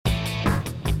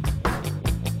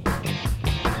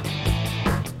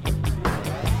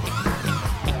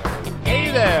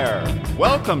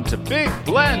Welcome to Big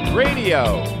Blend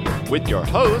Radio with your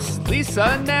hosts, Lisa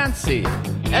and Nancy,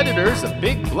 editors of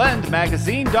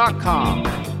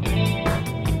BigBlendMagazine.com.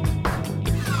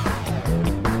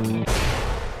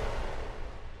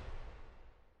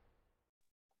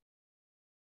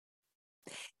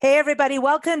 Hey, everybody.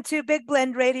 Welcome to Big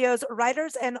Blend Radio's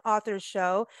Writers and Authors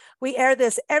Show. We air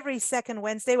this every second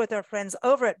Wednesday with our friends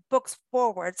over at Books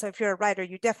Forward. So if you're a writer,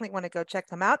 you definitely want to go check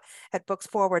them out at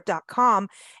booksforward.com.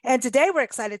 And today we're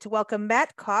excited to welcome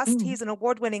Matt Cost. He's an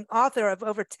award-winning author of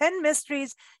over 10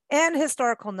 mysteries and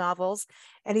historical novels.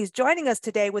 And he's joining us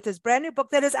today with his brand new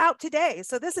book that is out today.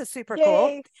 So this is super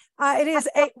cool.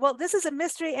 This is a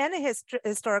mystery and a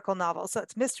historical novel. So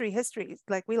it's mystery history.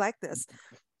 Like, we like this.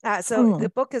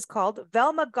 The book is called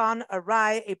Velma Gone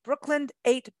Awry, a Brooklyn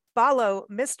 8 Ballo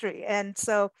mystery. And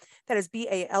so that is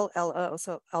B-A-L-L-O.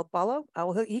 So El Ballo,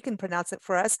 he can pronounce it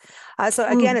for us.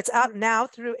 Again, it's out now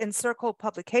through Encircle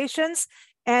Publications,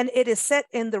 and it is set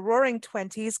in the Roaring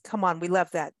 20s. Come on, we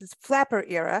love that. It's Flapper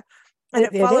era. And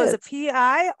it follows a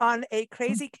PI on a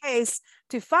crazy case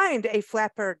to find a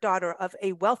flapper daughter of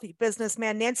a wealthy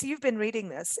businessman. Nancy, you've been reading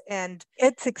this, and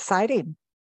it's exciting.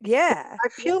 Yeah. I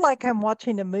feel like I'm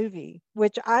watching a movie,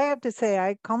 which I have to say,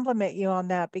 I compliment you on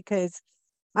that, because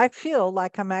I feel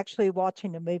like I'm actually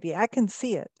watching a movie. I can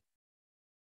see it.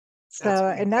 So,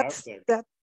 and that's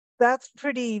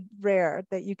pretty rare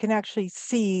that you can actually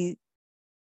see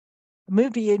a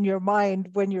movie in your mind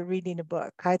when you're reading a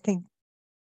book. I think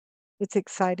it's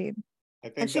exciting.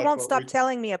 And she won't stop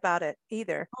telling me about it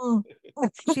either.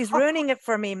 She's ruining it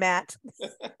for me, Matt.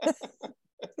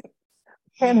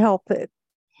 Can't help it.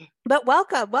 But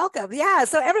welcome. Yeah.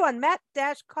 So everyone,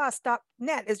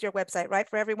 matt-cost.net is your website, right?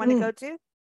 For everyone to go to?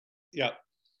 Yeah.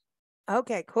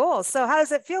 Okay, cool. So how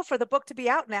does it feel for the book to be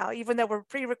out now, even though we're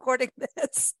pre-recording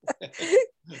this?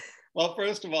 Well,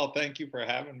 first of all, thank you for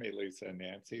having me, Lisa and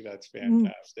Nancy. That's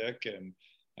fantastic. And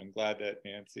I'm glad that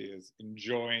Nancy is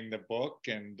enjoying the book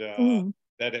and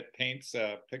that it paints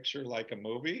a picture like a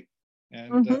movie.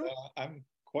 And I'm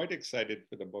quite excited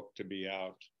for the book to be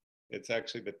out. It's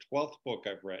actually the 12th book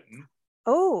I've written.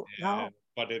 Oh, wow.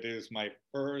 But it is my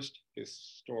first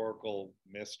historical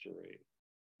mystery.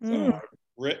 So I've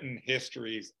written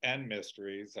histories and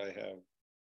mysteries. I have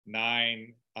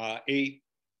 8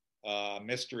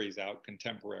 mysteries out,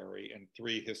 contemporary, and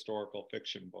 3 historical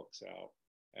fiction books out.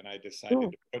 And I decided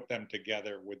to put them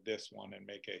together with this one and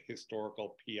make a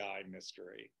historical PI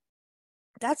mystery.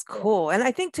 That's cool. And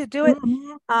I think to do it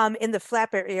in the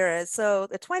flapper era, so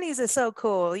the 20s is so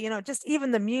cool, just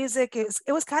even the music, it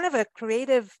was kind of a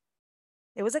creative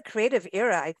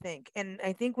era, I think. And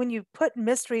I think when you put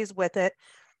mysteries with it,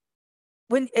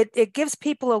 when it gives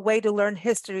people a way to learn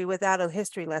history without a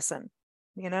history lesson,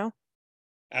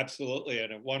 Absolutely.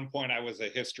 And at one point I was a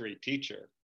history teacher,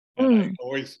 and I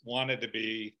always wanted to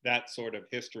be that sort of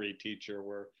history teacher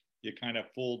where you kind of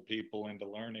fooled people into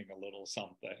learning a little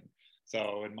something.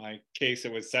 So in my case,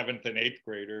 it was 7th and 8th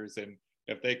graders. And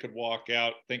if they could walk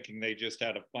out thinking they just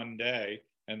had a fun day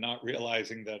and not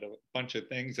realizing that a bunch of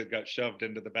things had got shoved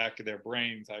into the back of their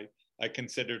brains, I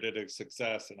considered it a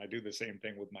success. And I do the same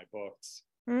thing with my books.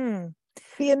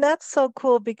 See, and that's so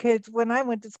cool, because when I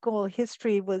went to school,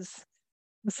 history was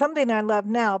something I love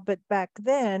now. But back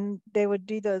then, they would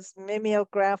do those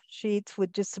mimeograph sheets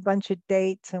with just a bunch of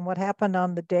dates and what happened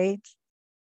on the dates.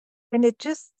 And it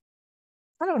just,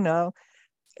 I don't know.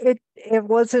 It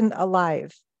wasn't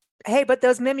alive. Hey, but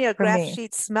those mimeograph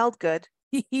sheets smelled good.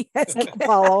 Yes.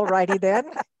 Well, alrighty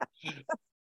then.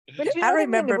 But I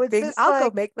remember I'll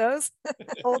go make those.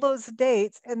 All those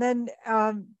dates. And then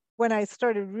when I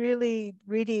started really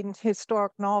reading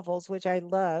historic novels, which I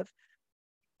love,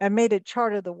 I made a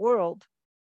chart of the world.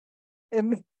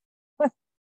 And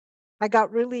I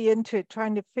got really into it,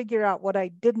 trying to figure out what I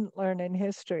didn't learn in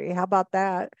history. How about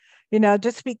that?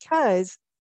 Just because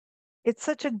it's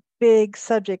such a big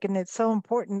subject and it's so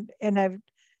important. And I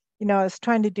was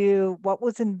trying to do what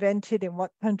was invented in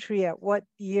what country at what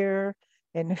year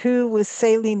and who was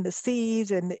sailing the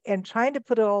seas, and trying to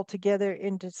put it all together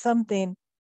into something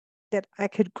that I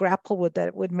could grapple with,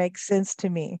 that would make sense to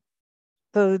me.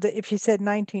 So that if you said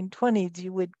 1920s,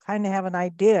 you would kind of have an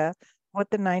idea what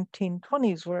the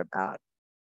 1920s were about.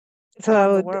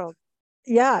 So the world.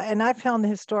 Yeah, and I found the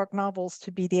historic novels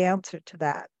to be the answer to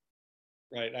that.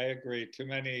 Right, I agree. Too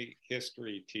many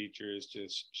history teachers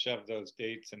just shove those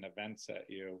dates and events at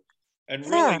you. And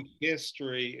really,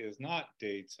 history is not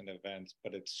dates and events,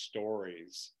 but it's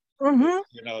stories. It's,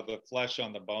 the flesh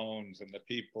on the bones, and the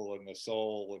people and the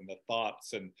soul and the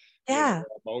thoughts and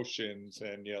emotions,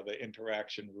 and the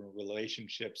interaction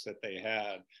relationships that they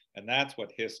had. And that's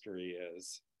what history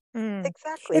is.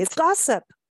 Exactly. It's gossip.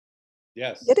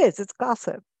 Yes. It is. It's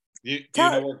gossip. Do you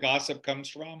know where gossip comes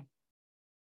from?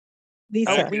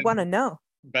 Lisa. We want to know.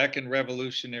 Back in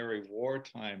Revolutionary War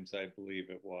times, I believe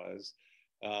it was,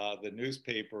 the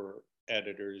newspaper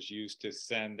editors used to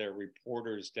send their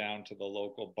reporters down to the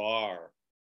local bar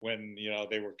when, you know,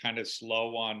 they were kind of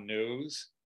slow on news,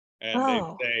 and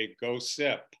they'd say, go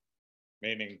sip,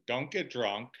 meaning don't get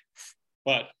drunk,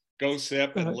 but go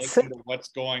sip and listen to what's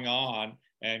going on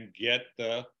and get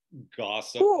the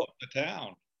gossip of the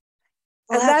town.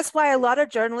 And that's why a lot of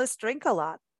journalists drink a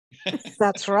lot.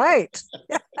 That's right.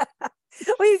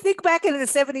 Well, you think back in the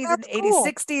 70s and 80s,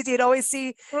 60s, you'd always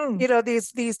see, you know,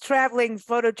 these traveling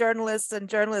photojournalists and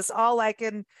journalists all like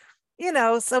in, you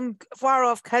know, some far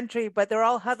off country, but they're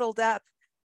all huddled up,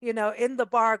 you know, in the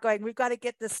bar going, we've got to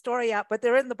get this story out, but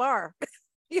they're in the bar.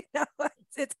 You know,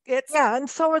 it's yeah, and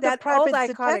so are the that private old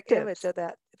iconic detectives. image of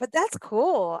that. But that's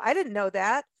cool. I didn't know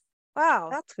that. Wow.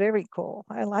 That's very cool.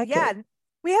 I like it. Yeah.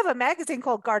 We have a magazine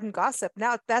called Garden Gossip.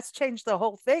 Now that's changed the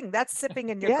whole thing. That's sipping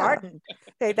in your garden.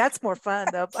 Hey, that's more fun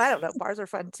though. I don't know. Bars are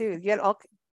fun too. You get all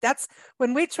that's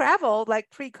when we travel,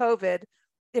 like pre-COVID,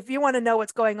 if you want to know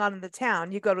what's going on in the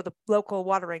town, you go to the local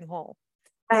watering hole.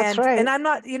 That's right. And I'm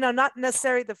not, you know, not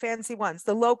necessarily the fancy ones,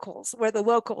 the locals, where the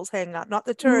locals hang out, not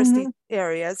the touristy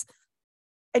areas.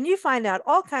 And you find out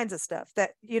all kinds of stuff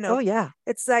that, you know,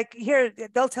 it's like here,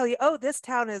 they'll tell you, oh, this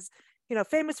town is, you know,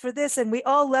 famous for this, and we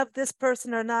all love this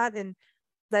person or not. And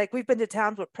like we've been to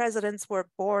towns where presidents were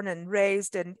born and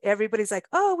raised, and everybody's like,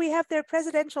 oh, we have their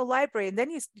presidential library. And then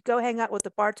you go hang out with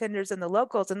the bartenders and the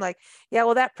locals and like, yeah,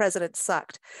 well, that president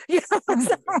sucked. You know,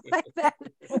 stuff like that.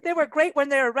 They were great when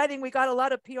they were running. We got a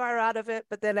lot of PR out of it,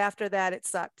 but then after that, it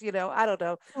sucked. You know, I don't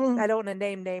know. I don't want to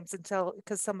name names until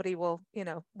because somebody will, you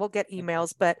know, we'll get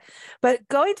emails. But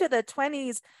going to the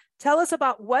 20s, tell us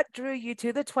about what drew you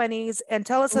to the 20s and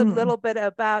tell us a little bit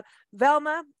about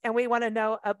Velma. And we want to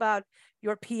know about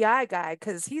your PI guy,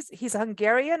 because he's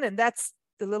Hungarian and that's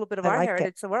a little bit of our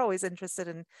heritage. So we're always interested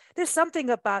in, there's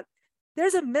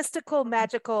a mystical,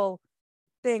 magical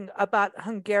thing about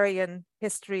Hungarian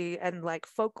history and like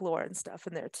folklore and stuff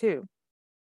in there too.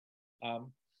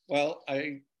 Well,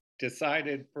 I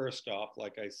decided first off,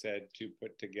 like I said, to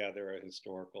put together a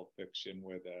historical fiction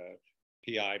with a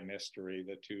PI mystery,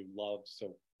 the two loves of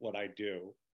what I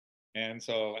do. And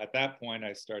so at that point,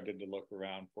 I started to look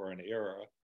around for an era.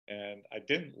 And I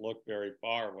didn't look very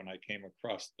far when I came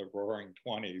across the Roaring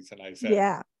 20s. And I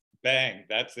said, bang,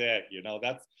 that's it. You know,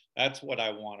 that's what I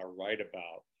want to write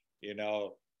about. You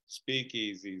know,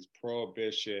 speakeasies,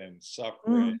 prohibition,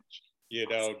 suffrage, you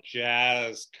know,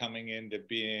 jazz coming into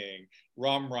being,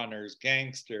 rum runners,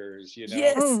 gangsters, you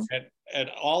know, and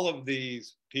all of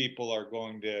these people are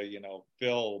going to, you know,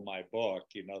 fill my book,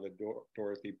 you know, the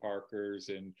Dorothy Parkers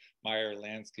and Meyer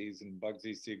Lansky's and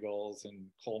Bugsy Siegels and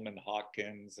Coleman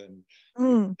Hawkins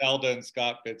and Zelda and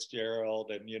Scott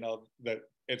Fitzgerald. And, you know, that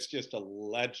it's just a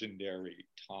legendary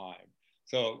time.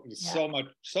 So it was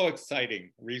so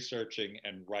exciting researching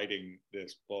and writing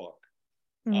this book.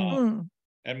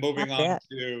 And moving on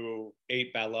to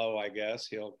 8 Bello, I guess,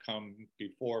 he'll come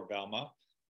before Velma.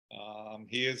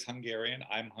 He is Hungarian.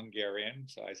 I'm Hungarian.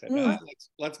 So I said,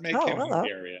 let's make him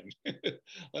Hungarian.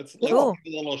 let's give a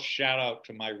little shout out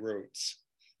to my roots.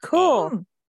 Cool.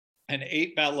 And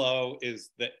 8 Bello is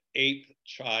the 8th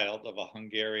child of a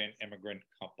Hungarian immigrant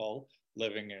couple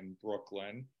living in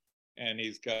Brooklyn. And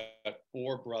he's got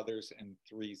 4 brothers and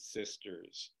 3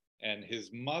 sisters. And his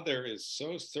mother is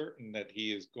so certain that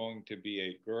he is going to be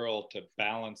a girl to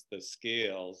balance the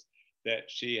scales that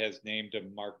she has named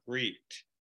him Marguerite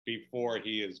before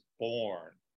he is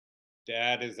born.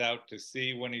 Dad is out to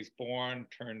sea when he's born.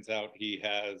 Turns out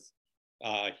he's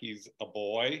a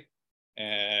boy,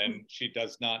 and she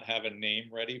does not have a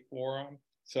name ready for him.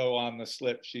 So on the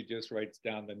slip, she just writes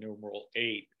down the numeral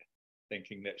 8,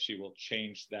 thinking that she will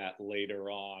change that later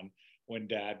on when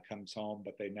Dad comes home,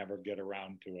 but they never get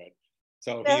around to it.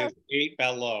 So he is 8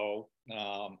 Bello,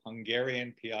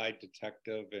 Hungarian PI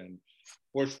detective in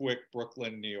Bushwick,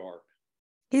 Brooklyn, New York.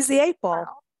 He's the 8 ball.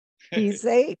 He's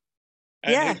 8.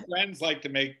 And his friends like to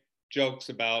make jokes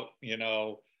about, you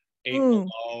know, 8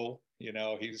 Below, you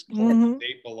know, he's called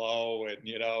 8 Below, and,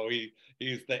 you know,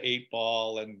 he's the 8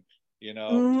 ball, and, you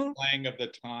know, slang of the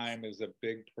time is a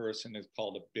big person is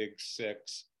called a big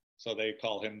 6. So they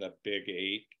call him the big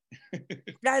 8.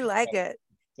 I like it.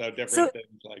 So different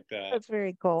things like that. That's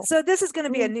very cool. So this is going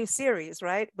to be a new series,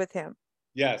 right, with him?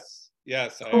 Yes.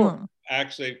 Cool. I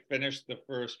actually finished the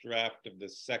first draft of the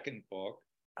second book,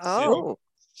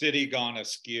 City Gone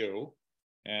Askew,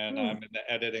 and I'm in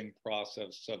the editing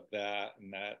process of that,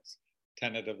 and that's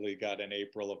tentatively got in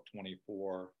April of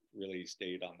 24 really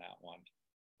stayed on that one.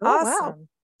 Oh, wow. Awesome.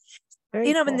 Very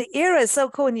You know, cool. and the era is so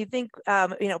cool. And you think,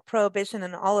 you know, Prohibition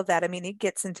and all of that. I mean, it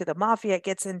gets into the mafia, it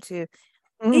gets into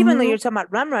even though Mhm. you're talking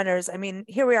about rum runners. I mean,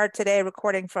 here we are today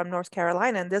recording from North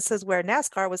Carolina, and this is where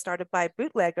NASCAR was started by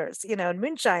bootleggers, you know, and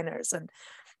moonshiners and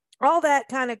all that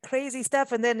kind of crazy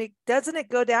stuff. And then doesn't it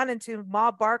go down into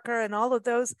Ma Barker and all of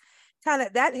those kind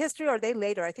of that history, or are they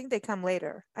later? I think they come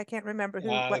later. I can't remember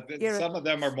what era. Some of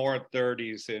them are more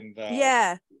 30s, and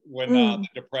Yeah. when the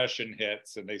Depression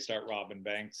hits and they start robbing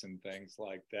banks and things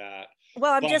like that.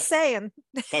 Well, I'm But- just saying,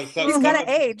 But he's got to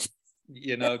age.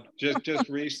 You know, just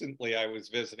recently I was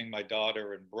visiting my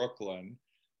daughter in Brooklyn.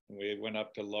 We went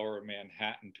up to Lower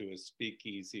Manhattan to a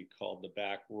speakeasy called the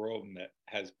Back Room that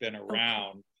has been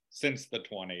around since the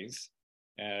 20s.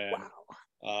 And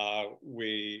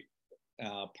we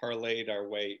parlayed our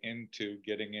way into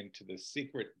getting into the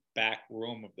secret back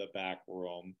room of the back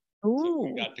room. So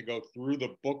we got to go through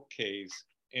the bookcase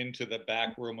into the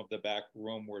back room of the back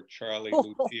room where Charlie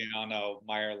Luciano,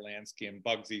 Meyer Lansky, and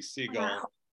Bugsy Siegel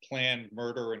planned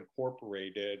Murder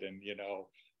Incorporated, and, you know,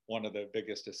 one of the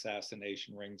biggest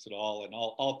assassination rings at all. And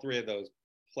all three of those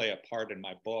play a part in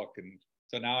my book. And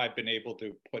so now I've been able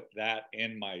to put that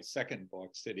in my second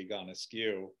book, City Gone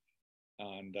Askew,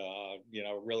 and, you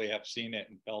know, really have seen it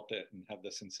and felt it and have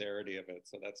the sincerity of it.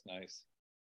 So that's nice.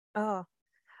 Oh,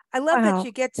 I love that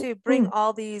you get to bring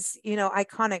all these, you know,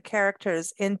 iconic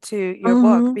characters into your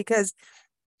book, because,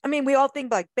 I mean, we all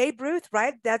think like Babe Ruth,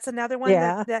 right? That's another one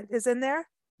that is in there.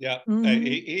 Yeah,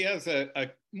 he has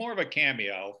a more of a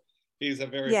cameo. He's a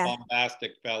very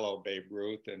bombastic fellow, Babe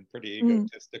Ruth, and pretty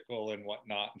egotistical and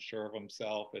whatnot, and sure of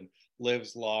himself, and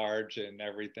lives large and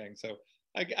everything. So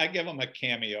I give him a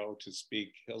cameo to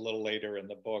speak a little later in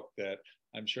the book that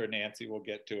I'm sure Nancy will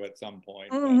get to at some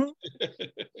point.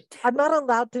 I'm not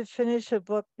allowed to finish a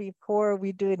book before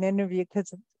we do an interview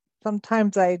because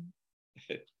sometimes I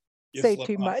say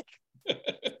too much.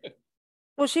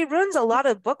 Well, she ruins a lot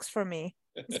of books for me.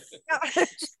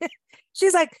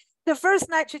 She's like, the first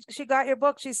night she got your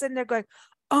book, she's sitting there going,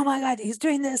 oh my God, he's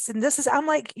doing this and this is, I'm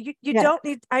like, you don't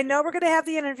need, I know we're going to have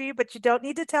the interview, but you don't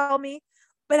need to tell me,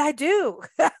 but I do.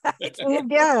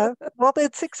 Yeah, well,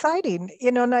 it's exciting,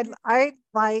 you know, and I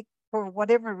like, for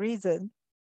whatever reason,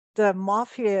 the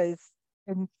mafia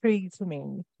intrigues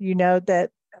me, you know,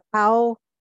 that how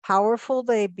powerful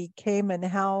they became and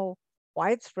how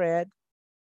widespread,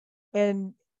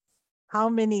 and how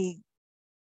many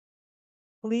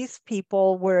police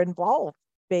people were involved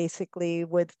basically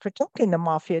with protecting the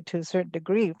mafia to a certain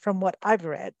degree from what I've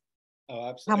read. Oh,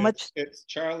 absolutely. How much it's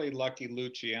Charlie Lucky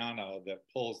Luciano that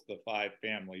pulls the five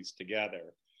families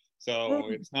together. So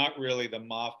it's not really the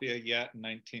mafia yet in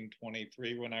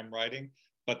 1923 when I'm writing,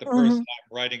 but the person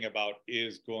I'm writing about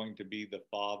is going to be the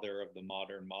father of the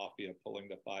modern mafia, pulling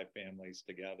the five families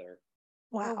together.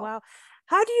 Wow. Oh, wow.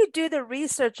 How do you do the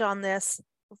research on this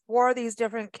for these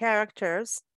different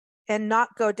characters and not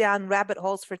go down rabbit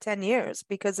holes for 10 years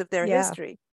because of their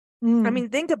history? I mean,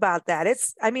 think about that.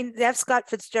 I mean, F. Scott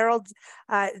Fitzgerald,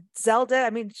 Zelda. I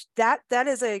mean, that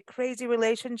is a crazy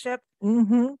relationship.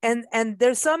 And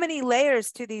there's so many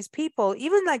layers to these people.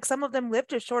 Even like some of them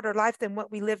lived a shorter life than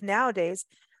what we live nowadays.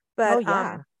 But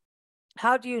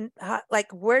how do you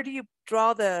like? Where do you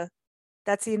draw the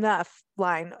 "that's enough"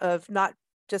 line of not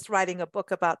just writing a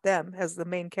book about them as the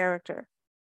main character?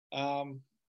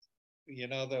 You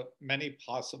know, the many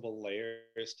possible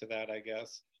layers to that, I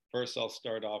guess. First, I'll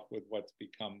start off with what's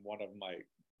become one of my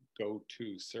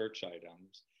go-to search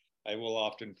items. I will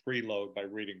often preload by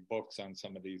reading books on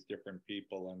some of these different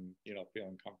people and, you know,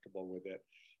 feeling comfortable with it.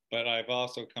 But I've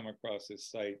also come across this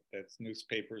site that's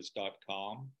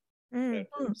newspapers.com. That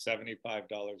for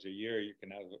 $75 a year, you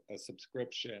can have a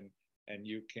subscription and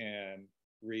you can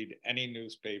read any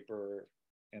newspaper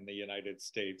in the United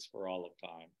States for all of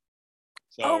time.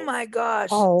 So, oh my gosh,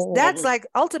 that's like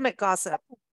ultimate gossip.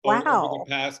 Over the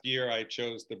past year, I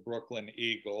chose the Brooklyn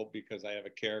Eagle because I have a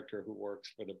character who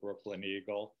works for the Brooklyn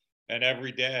Eagle. And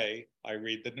every day I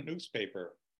read the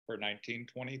newspaper for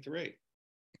 1923.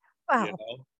 Wow. You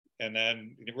know? And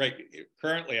then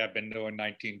currently I've been doing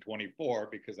 1924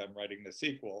 because I'm writing the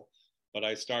sequel. But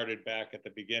I started back at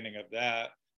the beginning of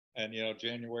that. And, you know,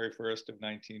 January 1st of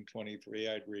 1923,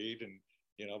 I'd read. And,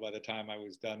 you know, by the time I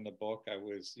was done the book, I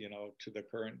was, you know, to the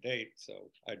current date.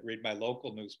 So I'd read my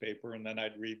local newspaper and then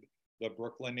I'd read the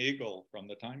Brooklyn Eagle from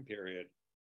the time period.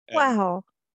 And, wow.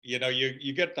 You know,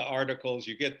 you get the articles,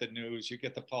 you get the news, you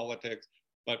get the politics,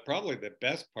 but probably the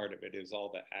best part of it is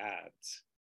all the ads.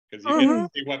 Because you get to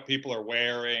see what people are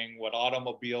wearing, what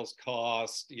automobiles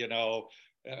cost, you know,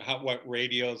 what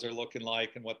radios are looking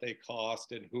like and what they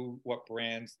cost and what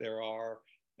brands there are.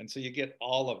 And so you get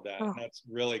all of that. Oh. And that's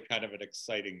really kind of an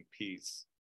exciting piece.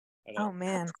 Oh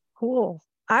man, Cool.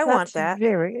 I want That's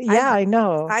that. yeah, I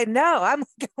know. I know. I'm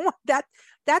that.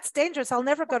 That's dangerous. I'll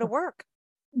never go to work.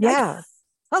 Yeah.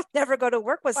 I'll never go to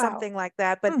work with Wow. something like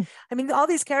that. But I mean, all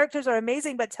these characters are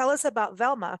amazing. But tell us about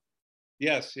Velma.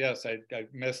 Yes, I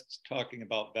missed talking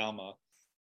about Velma.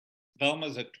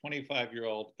 Velma's a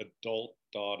 25-year-old adult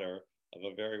daughter of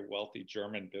a very wealthy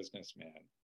German businessman.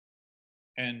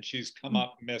 And she's come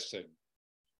up missing.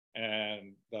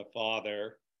 And the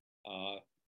father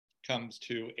comes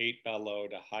to 8 Bello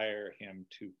to hire him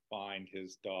to find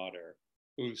his daughter,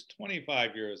 who's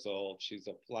 25 years old. She's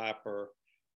a flapper.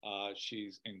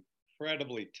 She's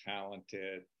incredibly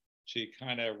talented. She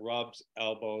kind of rubs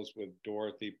elbows with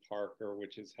Dorothy Parker,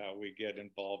 which is how we get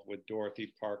involved with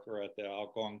Dorothy Parker at the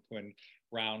Algonquin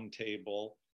Round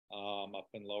Table up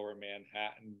in Lower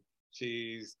Manhattan.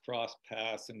 She's crossed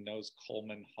paths and knows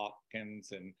Coleman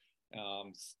Hopkins and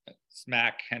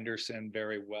Smack Henderson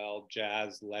very well,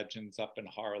 jazz legends up in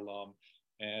Harlem.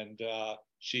 And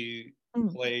she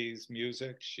plays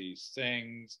music, she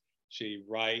sings, she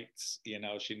writes,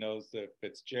 she knows the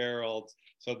Fitzgeralds.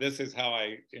 So this is how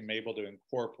I am able to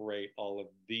incorporate all of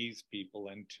these people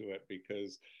into it,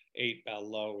 because 8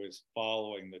 Bello is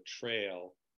following the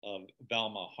trail of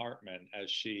Velma Hartman as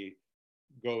she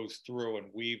goes through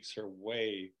and weaves her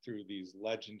way through these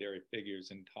legendary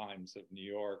figures and times of New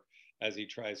York as he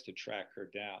tries to track her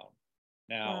down.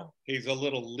 Now, he's a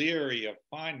little leery of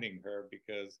finding her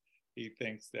because he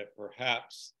thinks that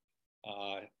perhaps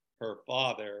her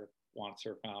father wants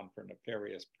her found for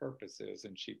nefarious purposes,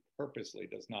 and she purposely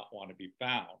does not want to be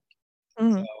found.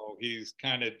 So he's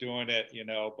kind of doing it,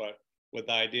 but with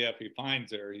the idea if he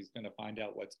finds her, he's going to find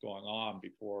out what's going on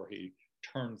before he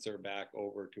turns her back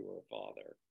over to her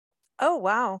father. Oh,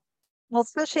 wow. Well,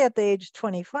 especially at the age of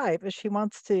 25, if she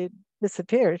wants to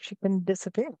disappear, she can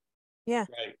disappear. Yeah.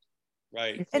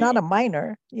 Right. It's not a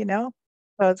minor, So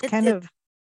it's kind of.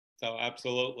 So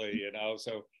absolutely,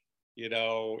 so,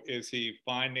 is he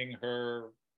finding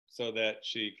her so that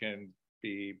she can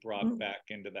be brought back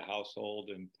into the household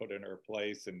and put in her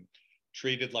place and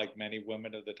treated like many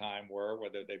women of the time were,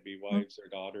 whether they be wives or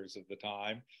daughters of the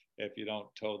time? If you don't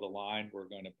toe the line, we're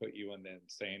going to put you in the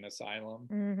insane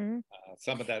asylum.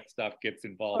 Some of that stuff gets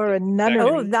involved. Or a nunnery.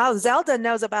 Oh, now Zelda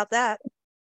knows about that.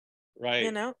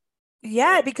 Right.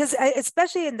 Yeah, because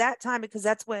especially in that time, because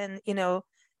that's when,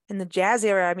 in the jazz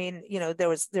era, I mean, there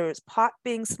was pot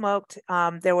being smoked.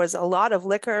 There was a lot of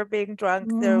liquor being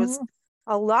drunk. There was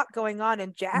a lot going on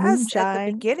in jazz at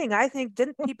the beginning. I think,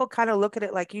 didn't people kind of look at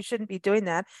it like you shouldn't be doing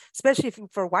that, especially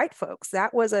for white folks?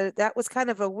 That was kind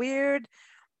of a weird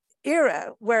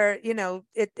era where,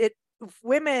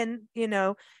 women,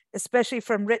 especially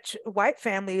from rich white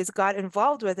families, got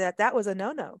involved with it. That was a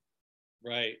no-no.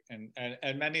 Right.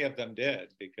 And many of them did,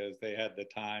 because they had the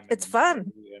time. It's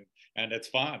fun. And it's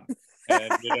fun.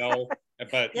 And,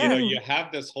 but, you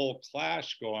have this whole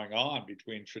clash going on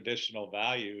between traditional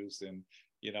values and,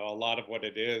 a lot of what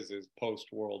it is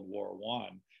post-World War I.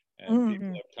 And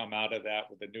people have come out of that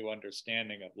with a new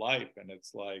understanding of life. And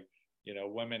it's like,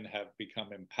 women have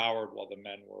become empowered while the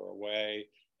men were away.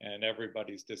 And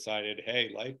everybody's decided,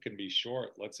 hey, life can be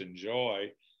short. Let's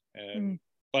enjoy. And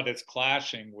but it's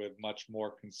clashing with much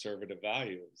more conservative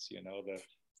values. The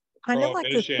kind of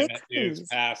prohibition like the 60s. is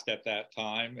passed at that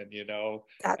time, and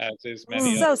as is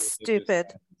many so stupid.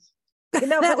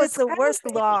 That was the worst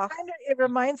law. It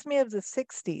reminds me of the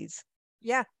 60s.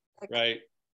 Yeah. Right.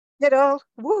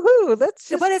 Woohoo! Let's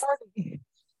just party.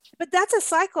 But that's a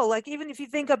cycle. Like, even if you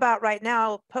think about right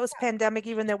now, post-pandemic,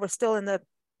 even though we're still in the,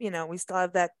 we still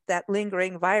have that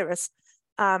lingering virus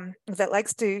that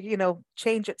likes to,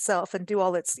 change itself and do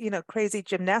all its, crazy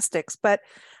gymnastics. But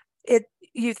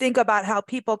you think about how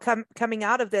people coming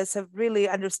out of this have really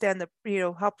understand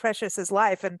how precious is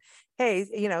life, and hey,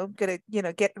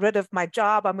 gonna get rid of my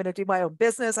job. I'm gonna do my own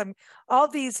business. All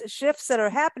these shifts that are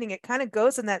happening. It kind of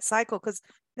goes in that cycle, because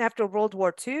after World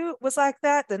War II was like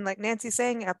that, then like Nancy's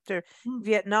saying, after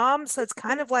Vietnam. So it's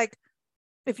kind of like,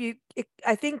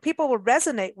 I think people will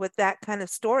resonate with that kind of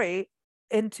story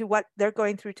into what they're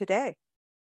going through today.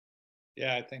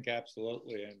 Yeah, I think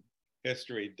absolutely. And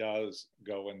history does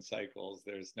go in cycles.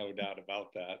 There's no doubt about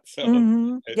that. So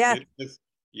it's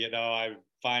I'm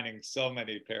finding so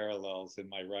many parallels in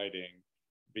my writing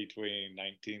between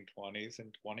 1920s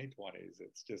and 2020s.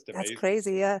 It's just amazing. That's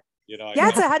crazy. Yeah.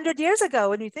 It's 100 years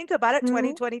ago when you think about it.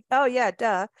 2020. Oh yeah,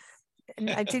 duh.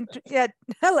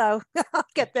 Hello. I'll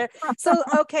get there. So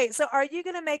okay, so are you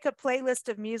going to make a playlist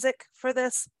of music for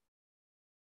this?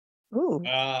 Ooh.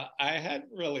 I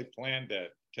hadn't really planned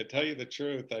it, to tell you the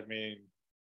truth. I mean,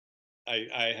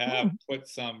 I have put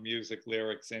some music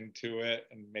lyrics into it,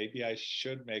 and maybe I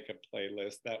should make a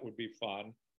playlist. That would be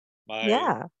fun.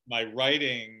 Yeah. My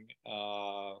writing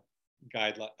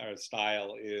guideline or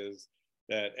style is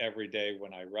that every day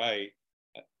when I write,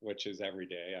 which is every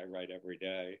day, I write every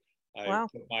day. I Wow.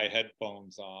 put my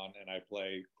headphones on and I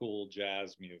play cool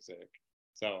jazz music.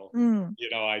 So, Mm.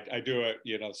 I do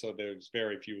it, so there's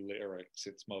very few lyrics.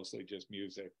 It's mostly just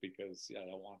music because I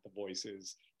don't want the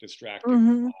voices distracting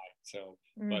my Mm-hmm. mind. So,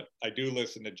 Mm. but I do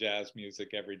listen to jazz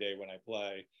music every day when I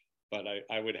play. But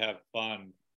I would have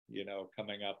fun,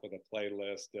 coming up with a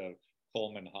playlist of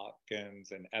Coleman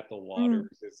Hopkins and Ethel Waters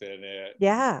is in it.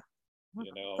 Yeah.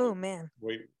 Oh man,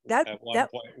 We that at one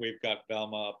that point we've got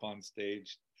Velma up on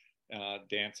stage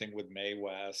dancing with Mae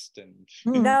West, and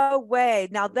Mm. no way.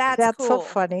 Now that's That's so cool.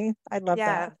 funny. I love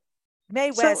Yeah, that.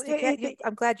 Mae So West. You can't.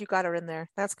 I'm glad you got her in there.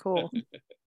 That's cool.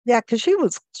 yeah, because she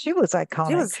was She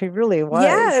iconic. was. She really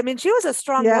Yeah, I was. mean, she was a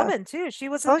strong Yeah. woman too. She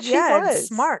was a Oh, she yeah, and was.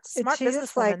 smart, And smart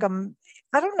she's like businesswoman.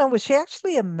 I don't know, was she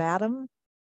actually a madam?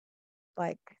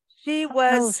 Like, She I don't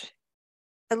know if was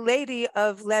a lady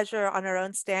of leisure on her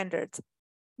own standards.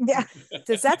 yeah.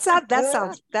 Does that sound?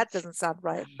 That doesn't sound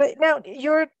right. But now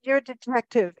your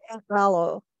detective Ed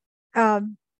Vallow,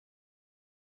 um,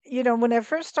 when I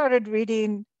first started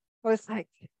reading, I was like,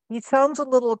 he sounds a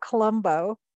little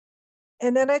Columbo.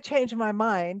 And then I changed my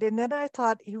mind. And then I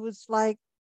thought he was like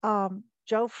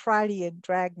Joe Friday in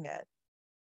Dragnet.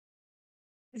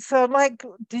 So, like,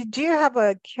 did you have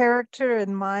a character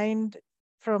in mind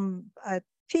from a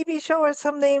TV show or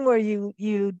something where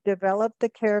you developed the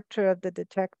character of the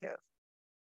detective?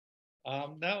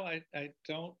 no, I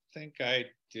don't think I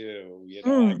do.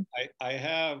 Mm. I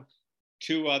have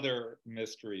two other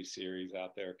mystery series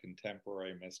out there,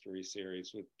 contemporary mystery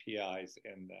series with PIs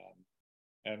in them.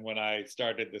 And when I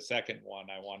started the second one,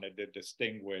 I wanted to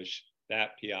distinguish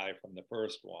that PI from the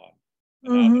first one.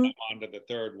 And now that Mm-hmm. I'm on to the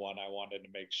third one, I wanted to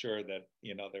make sure that,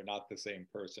 they're not the same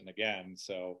person again.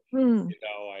 So, Mm.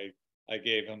 I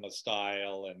gave him a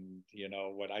style and,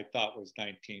 what I thought was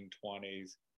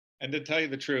 1920s. And to tell you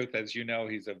the truth, as you know,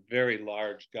 he's a very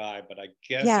large guy, but I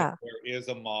guess if Yeah. there is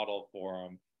a model for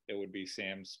him, it would be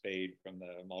Sam Spade from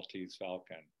the Maltese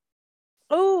Falcon.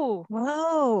 Oh, Whoa.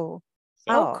 oh,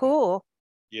 So, Oh. cool.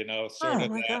 sort Huh. Oh of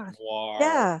my that gosh. noir,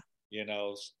 Yeah.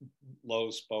 low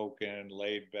spoken,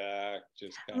 laid back,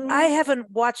 just kind of. I Mm.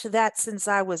 haven't watched that since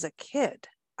I was a kid.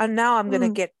 And now I'm gonna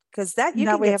Mm. get because that you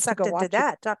Now can we get have to sucked go into watch it.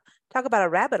 that. Talk about a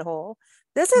rabbit hole.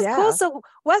 This is cool. Yeah. So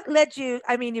what led you?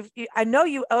 I mean, I know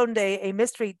you owned a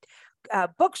mystery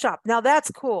bookshop. Now that's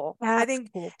cool. I That's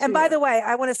think, cool and by too. the way,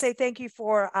 I want to say thank you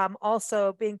for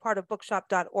also being part of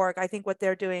bookshop.org. I think what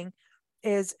they're doing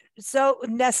is so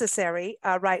necessary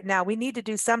right now. We need to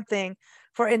do something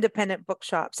for independent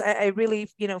bookshops. I really,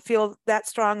 feel that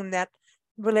strong and that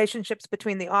relationships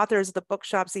between the authors, the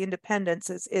bookshops, the independents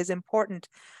is important.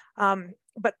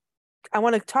 But I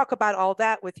want to talk about all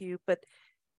that with you. But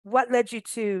what led you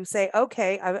to say,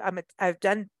 okay,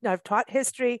 I've taught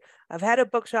history, I've had a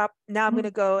bookshop, now I'm going Mm.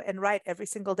 to go and write every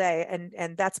single day,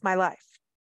 and that's my life.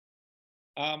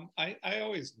 I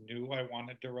always knew I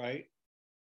wanted to write.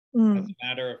 As Mm. a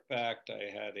matter of fact, I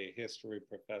had a history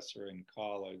professor in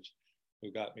college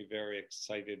who got me very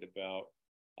excited about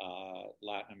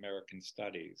Latin American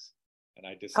studies. And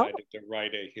I Oh. decided to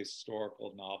write a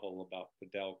historical novel about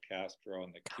Fidel Castro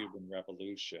and the Cuban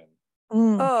Revolution.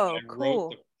 Mm. Oh, I wrote cool.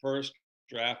 the first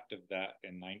draft of that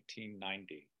in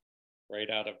 1990, right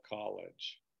out of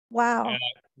college. Wow. And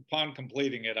upon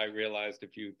completing it, I realized a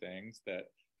few things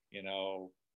that,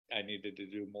 I needed to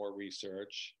do more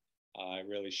research. I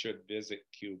really should visit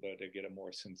Cuba to get a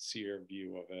more sincere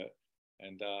view of it.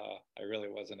 And I really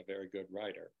wasn't a very good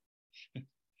writer.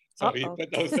 So he Uh-oh.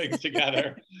 put those things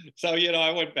together. So,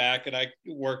 I went back and I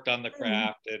worked on the Mm.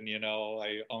 craft and,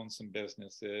 I owned some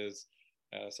businesses.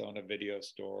 So I owned a video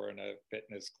store and a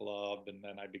fitness club. And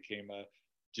then I became a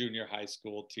junior high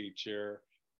school teacher.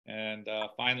 And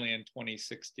finally in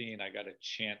 2016, I got a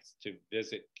chance to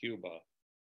visit Cuba.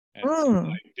 And so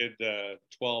Mm. I did the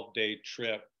 12-day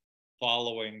trip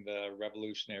following the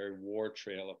Revolutionary War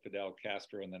trail of Fidel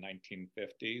Castro in the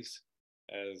 1950s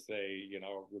as they,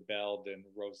 rebelled and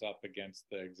rose up against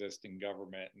the existing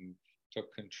government and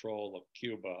took control of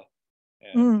Cuba.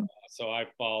 And Mm. so I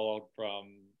followed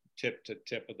from tip to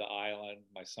tip of the island.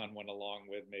 My son went along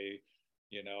with me,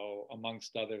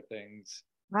 amongst other things.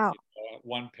 Wow. At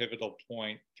one pivotal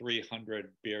point,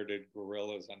 300 bearded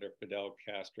guerrillas under Fidel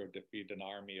Castro defeated an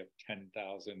army of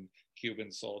 10,000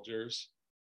 Cuban soldiers.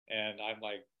 And I'm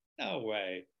like, no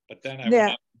way. But then I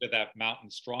went up to that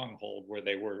mountain stronghold where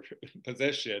they were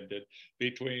positioned, and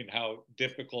between how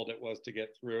difficult it was to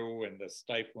get through and the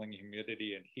stifling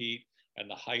humidity and heat and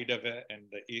the height of it and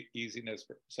the easiness.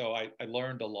 So I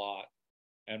learned a lot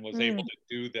and was able to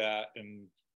do that and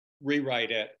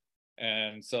rewrite it.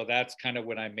 And so that's kind of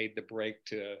when I made the break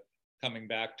to coming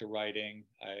back to writing.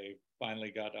 I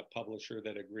finally got a publisher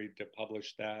that agreed to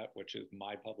publish that, which is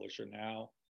my publisher now.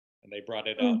 And they brought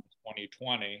it out in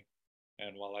 2020.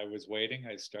 And while I was waiting,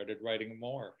 I started writing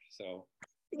more. So,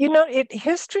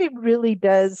 history really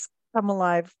does come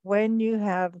alive when you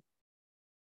have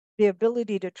the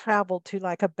ability to travel to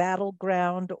like a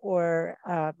battleground, or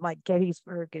like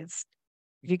Gettysburg is.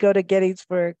 If you go to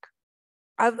Gettysburg,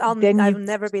 I'll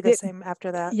never be the same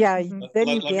after that. Yeah, then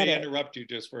let you me get interrupt you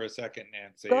just for a second,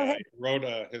 Nancy. Go ahead. I wrote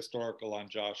a historical on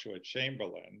Joshua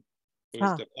Chamberlain,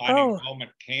 whose defining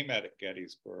moment came at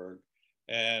Gettysburg.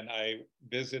 And I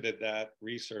visited that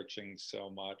researching so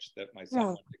much that my son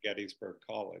went to Gettysburg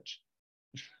College.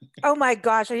 Oh my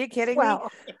gosh, are you kidding me? Wow.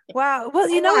 Well,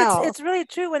 it's really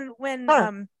true.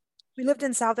 When we lived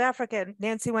in South Africa, and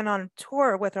Nancy went on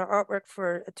tour with her artwork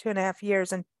for 2.5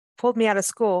 years and pulled me out of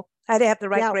school. I had to have the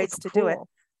right grades to do it.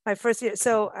 My first year.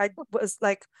 So I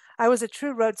was a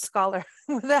true Rhodes Scholar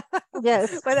without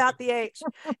the H.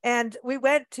 And we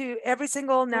went to every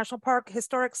single national park,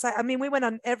 historic site. I mean, we went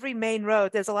on every main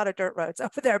road. There's a lot of dirt roads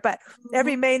over there, but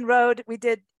every main road, we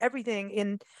did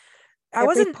everything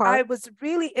I was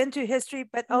really into history,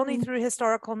 but only through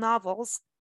historical novels,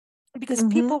 because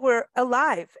people were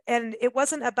alive, and it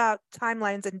wasn't about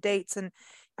timelines and dates. And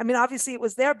I mean, obviously it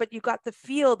was there, but you got the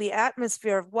feel, the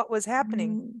atmosphere of what was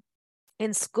happening.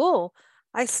 In school,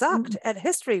 I sucked at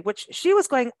history, which she was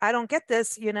going, I don't get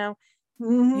this,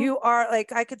 you are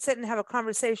like, I could sit and have a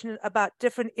conversation about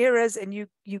different eras and you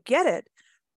get it.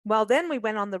 Well, then we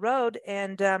went on the road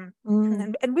and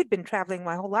we'd been traveling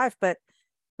my whole life, but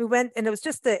we went, and it was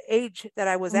just the age that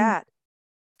I was at.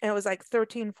 And it was like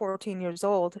 13, 14 years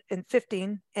old and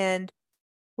 15. And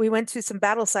we went to some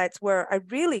battle sites where I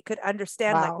really could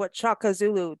understand like what Shaka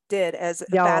Zulu did as a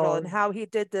battle, and how he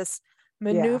did this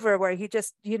maneuver where he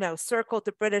just, circled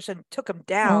the British and took them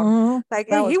down. Like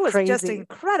he was just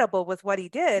incredible with what he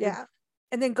did.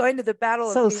 And then going to the Battle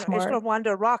of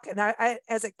Ishkawanda Rock. And I,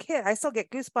 as a kid, I still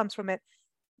get goosebumps from it.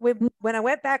 When I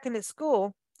went back into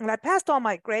school, and I passed all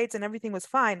my grades and everything was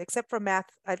fine, except for math.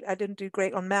 I didn't do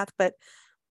great on math, but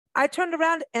I turned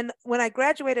around, and when I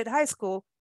graduated high school,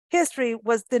 history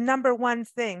was the number one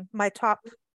thing. My top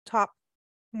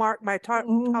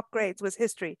grades was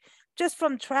history, just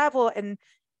from travel. And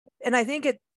I think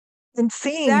and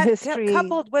seeing history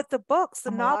coupled with the books, the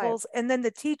novels, and then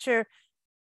the teacher,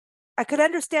 I could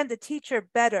understand the teacher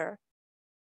better.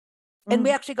 And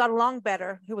we actually got along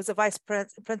better. He was a vice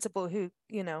principal who,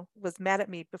 was mad at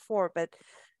me before, but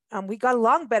we got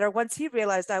along better once he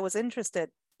realized I was interested.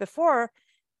 Before,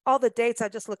 all the dates, I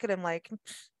just look at him like,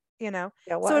 so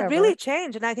it really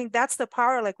changed. And I think that's the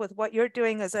power, like with what you're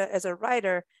doing as a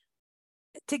writer,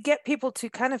 to get people to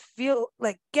kind of feel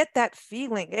like, get that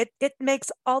feeling. It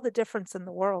makes all the difference in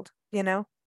the world,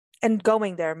 and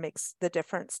going there makes the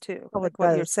difference too. Like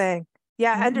what you're saying.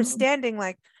 Yeah. Understanding,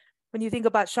 like, when you think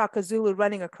about Shaka Zulu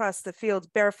running across the fields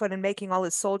barefoot and making all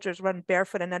his soldiers run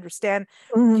barefoot, and understand,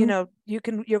 you're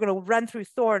going to run through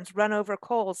thorns, run over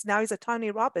coals. Now he's a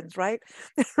Tony Robbins, right?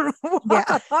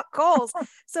 Hot coals.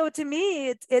 So to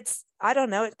me, it's I don't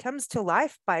know, it comes to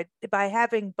life by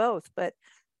having both, but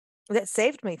that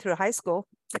saved me through high school.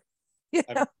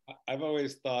 I've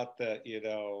always thought that,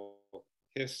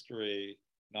 history,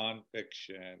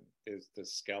 nonfiction is the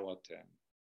skeleton.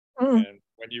 And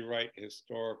when you write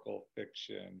historical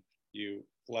fiction, you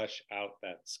flesh out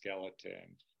that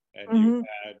skeleton, and you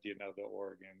add, the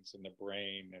organs and the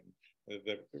brain and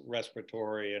the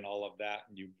respiratory and all of that,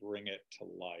 and you bring it to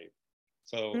life.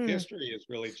 So history is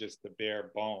really just the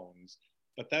bare bones,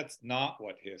 but that's not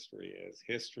what history is.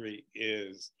 History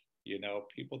is,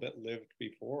 people that lived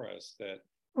before us that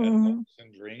had hopes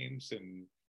and dreams and,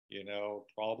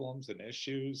 problems and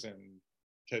issues, and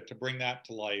to bring that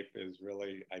to life is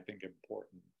really, I think,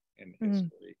 important in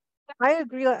history. I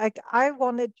agree. Like, I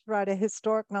wanted to write a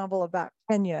historic novel about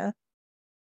Kenya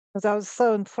because I was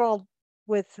so enthralled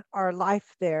with our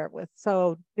life there, with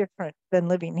so different than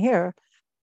living here.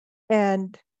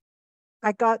 And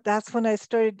that's when I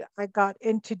got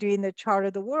into doing the chart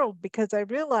of the world, because I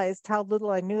realized how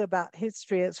little I knew about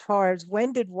history as far as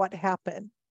when did what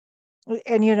happen.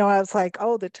 And, I was like,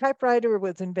 oh, the typewriter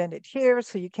was invented here,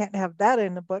 so you can't have that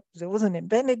in the book because it wasn't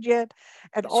invented yet.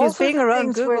 And she's being her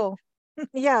own Google.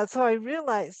 So I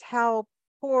realized how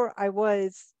poor I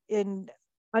was in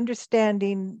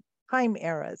understanding time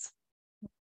eras.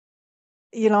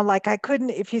 You know, like I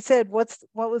couldn't, if you said, what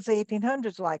was the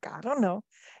 1800s like? I don't know.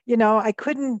 You know, I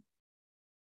couldn't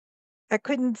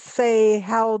say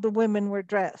how the women were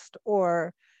dressed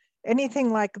or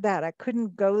anything like that. I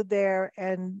couldn't go there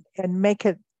and make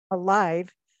it alive.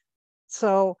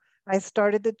 So I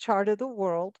started the chart of the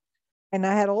world, and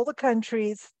I had all the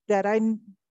countries that I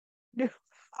knew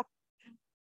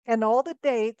and all the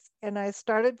dates, and I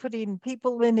started putting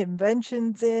people in,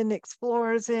 inventions in,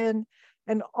 explorers in,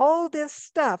 and all this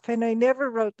stuff. And I never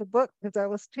wrote the book because I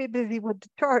was too busy with the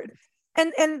chart.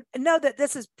 And know that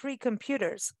this is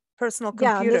pre-computers, personal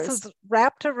Yeah, and this computers. was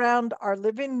wrapped around our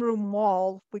living room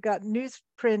wall. We got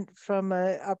newsprint from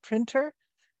a printer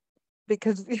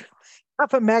because we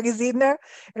have a magazine there,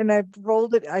 and I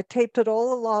rolled it, I taped it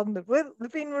all along the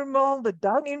living room wall, the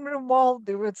dining room wall.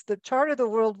 There was the chart of the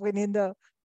world went in the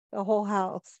whole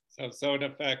house. So in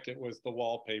effect, it was the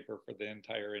wallpaper for the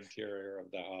entire interior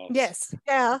of the house. Yes.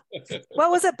 Yeah. Well,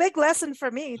 it was a big lesson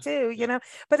for me too, you Yeah. know.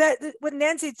 But when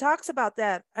Nancy talks about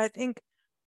that, I think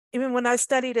even when I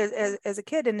studied as a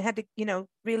kid and had to, you know,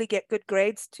 really get good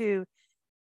grades to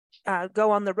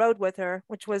go on the road with her,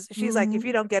 which was, she's like, if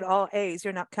you don't get all A's,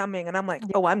 you're not coming. And I'm like,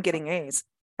 oh, I'm getting A's.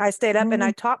 I stayed up and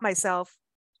I taught myself.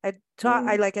 I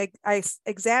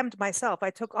examined myself. I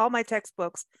took all my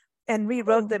textbooks and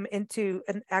rewrote them into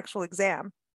an actual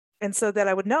exam. And so that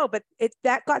I would know, but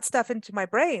that got stuff into my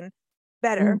brain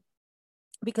better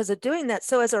because of doing that.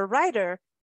 So as a writer,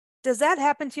 does that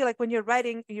happen to you? Like when you're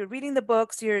writing, you're reading the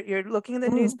books, you're looking at the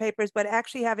newspapers, but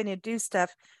actually having to do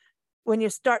stuff when you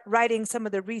start writing some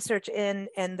of the research in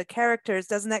and the characters,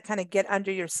 doesn't that kind of get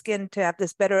under your skin to have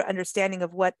this better understanding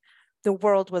of what the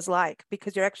world was like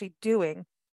because you're actually doing?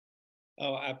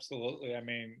 Oh, absolutely. I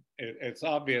mean, it's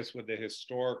obvious with the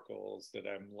historicals that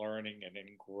I'm learning and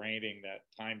ingraining that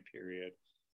time period.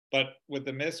 But with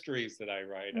the mysteries that I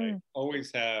write, I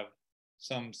always have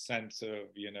some sense of,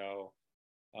 you know,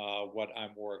 what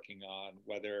I'm working on,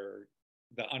 whether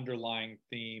the underlying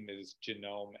theme is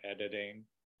genome editing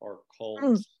or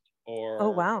cults or, oh,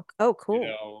 wow. Oh, cool. you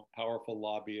know, powerful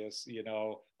lobbyists. You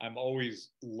know, I'm always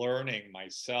learning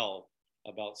myself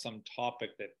about some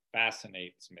topic that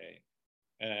fascinates me.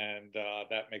 And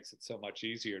that makes it so much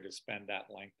easier to spend that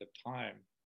length of time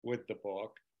with the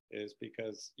book, is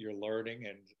because you're learning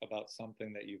and about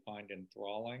something that you find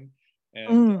enthralling.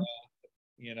 And,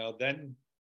 you know, then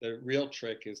the real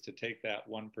trick is to take that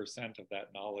 1% of that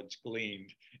knowledge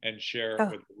gleaned and share it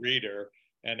with the reader.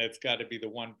 And it's got to be the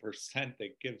 1%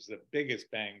 that gives the biggest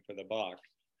bang for the buck.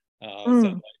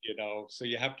 So, you know, so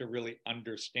you have to really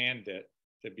understand it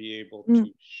to be able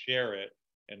to share it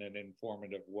in an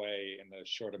informative way in the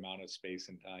short amount of space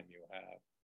and time you have.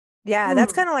 Yeah,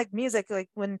 that's kind of like music. Like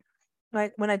when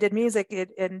I did music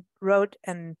and wrote,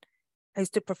 and I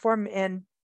used to perform, and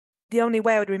the only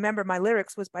way I would remember my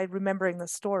lyrics was by remembering the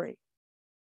story.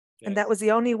 Yes. And that was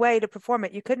the only way to perform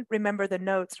it. You couldn't remember the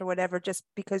notes or whatever just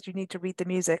because you need to read the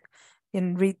music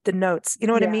and read the notes. You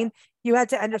know what I mean? You had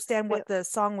to understand what the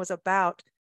song was about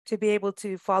to be able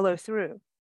to follow through,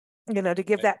 you know, to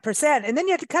give that percent. And then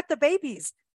you had to cut the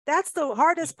babies. That's the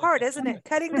hardest part, isn't it?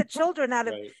 Cutting the children out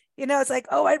of, you know, it's like,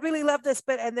 oh, I really love this,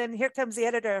 but, and then here comes the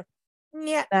editor.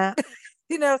 Yeah.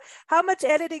 You know, how much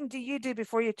editing do you do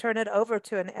before you turn it over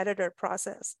to an editor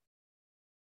process?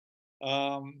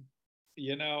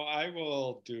 You know, I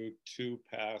will do 2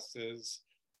 passes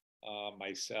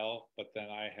myself, but then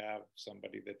I have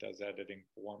somebody that does editing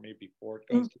for me before it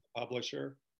goes to the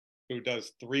publisher, who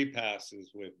does 3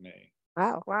 passes with me.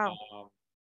 Wow.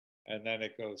 And then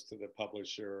it goes to the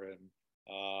publisher,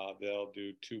 and they'll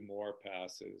do 2 more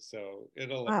passes. So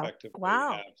it'll effectively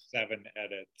have 7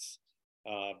 edits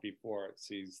before it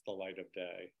sees the light of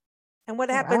day. And what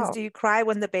happens? Do you cry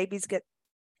when the babies get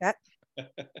cut?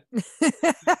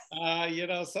 You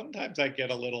know, sometimes I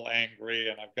get a little angry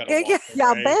and I've got to walk away.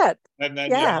 Yeah, I bet. And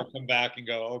then I'll come back and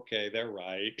go, okay, they're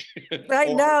right.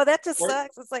 I know, that just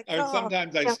sucks. It's like, or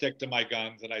sometimes I stick to my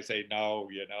guns and I say, no,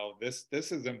 you know, this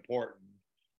is important.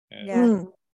 And,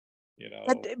 you know,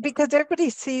 but because everybody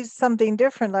sees something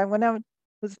different. Like when I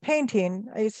was painting,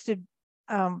 I used to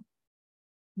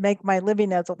make my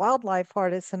living as a wildlife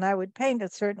artist, and I would paint a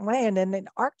certain way. And then in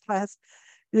art class,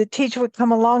 the teacher would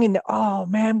come along and, oh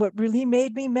man, what really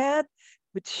made me mad,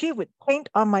 but she would paint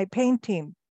on my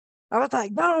painting. I was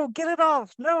like, no, get it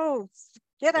off. No,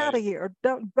 get out of here.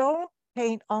 Don't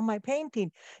paint on my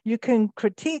painting. You can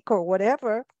critique or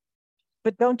whatever,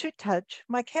 but don't you touch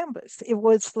my canvas. It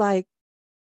was like,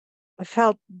 I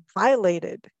felt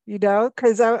violated, you know,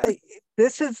 because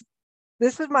this is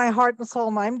my heart and soul,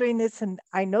 and I'm doing this, and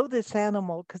I know this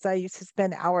animal because I used to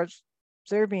spend hours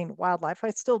observing wildlife.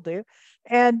 I still do.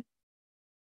 And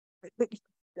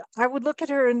I would look at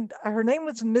her, and her name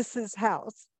was Mrs.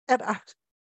 House. And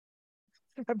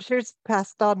I'm sure it's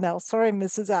passed on now. Sorry,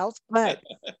 Mrs. House. But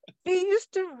she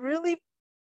used to really,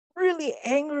 really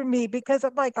anger me because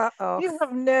I'm like, Uh-oh. you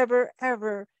have never,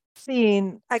 ever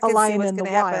seen I a can see lion what's in the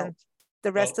going to happen. wild.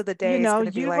 The rest of the You day is know, going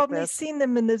to be you've like only this. seen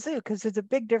them in the zoo, because there's a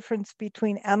big difference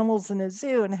between animals in a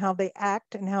zoo and how they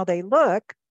act and how they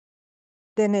look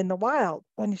than in the wild.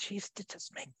 And she used to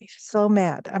just make me so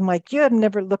mad. I'm like, you have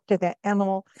never looked at an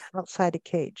animal outside a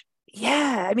cage.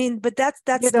 Yeah, I mean, but that's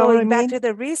You know what I going back mean? to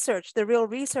the research, the real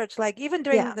research. Like even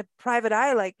doing Yeah, the private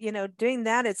eye, like, doing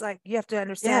that, it's like you have to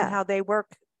understand yeah. how they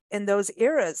work in those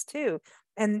eras too.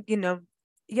 And, you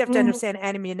have to Mhm. understand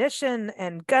ammunition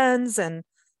and guns and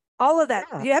all of that.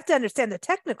 Yeah. You have to understand the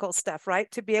technical stuff, right?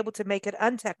 To be able to make it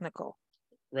untechnical.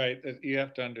 Right. You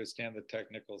have to understand the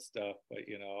technical stuff, but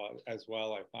as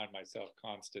well, I find myself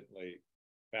constantly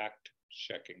fact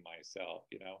checking myself.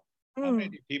 How Mm.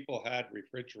 many people had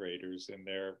refrigerators in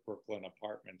their Brooklyn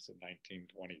apartments in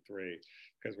 1923?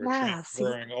 Because we're Yeah, see,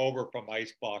 transferring over from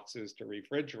ice boxes to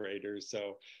refrigerators.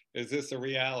 So is this a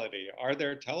reality? Are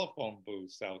there telephone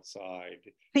booths outside?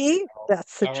 See,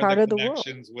 that's the How are chart the of the world.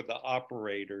 connections with the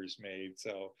operators made?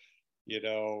 So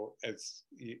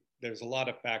there's a lot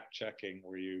of fact checking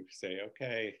where you say,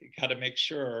 okay, you got to make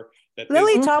sure that this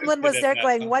Lily Mhm. Tomlin was existed there at that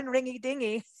going time. one ringy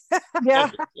dingy. Yeah.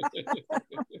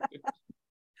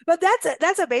 But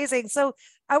that's amazing. So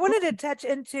I wanted to touch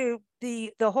into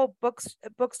the whole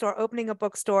bookstore, opening a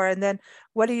bookstore, and then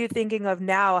what are you thinking of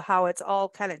now? How it's all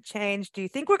kind of changed? Do you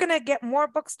think we're going to get more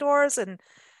bookstores? And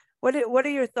what are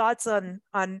your thoughts on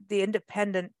the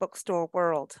independent bookstore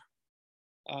world?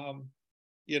 um,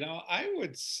 I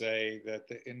would say that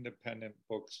the independent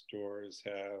bookstores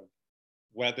have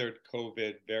weathered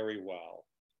COVID very well.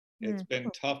 It's Mm.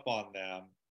 been tough on them.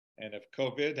 And if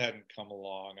COVID hadn't come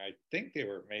along, I think they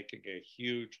were making a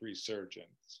huge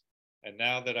resurgence. And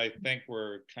now that I think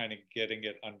we're kind of getting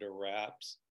it under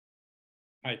wraps,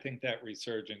 I think that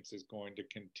resurgence is going to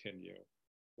continue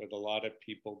with a lot of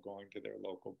people going to their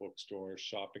local bookstore,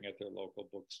 shopping at their local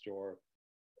bookstore.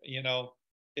 You know,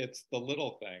 it's the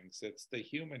little things, it's the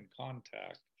human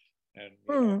contact. And,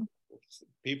 Mm.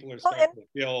 people are Well, and starting to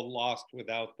feel lost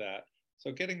without that.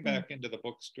 So getting Mm. back into the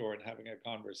bookstore and having a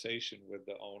conversation with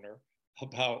the owner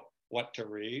about what to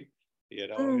read,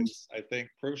 mm. is, I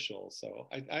think, crucial. So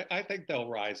I think they'll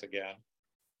rise again.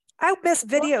 I miss Well,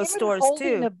 video even stores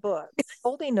too.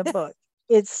 holding a book,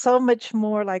 it's so much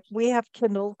more like we have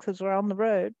Kindle because we're on the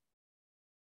road,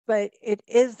 but it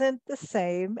isn't the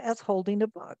same as holding a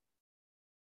book.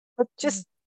 It Mm. just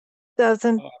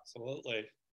doesn't, Oh, absolutely.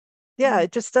 yeah, Mm.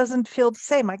 it just doesn't feel the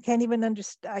same. I can't even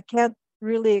understand, I can't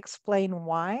really explain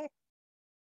why,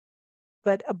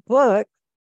 but a book,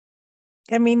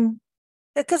 I mean,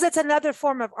 Because it's another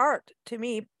form of art to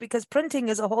me, because printing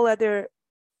is a whole other,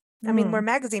 I mean, we're mm,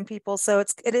 magazine people, so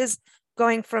it is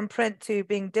going from print to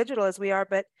being digital as we are,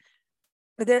 but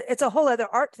it's a whole other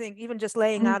art thing, even just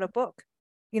laying mm, out a book,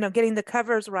 getting the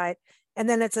covers right. And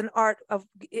then it's an art of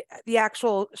the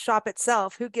actual shop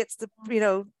itself, who gets the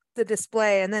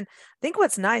display. And then I think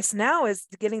what's nice now is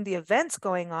getting the events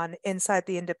going on inside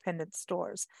the independent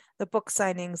stores, the book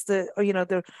signings, the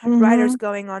writers mhm.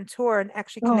 going on tour and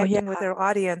actually Oh, connecting with yeah. their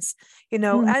audience,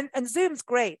 Mm, and Zoom's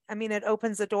great. I mean, it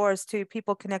opens the doors to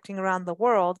people connecting around the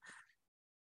world,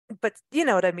 but you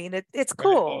know what I mean? It's Right.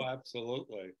 Oh, cool.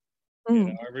 absolutely.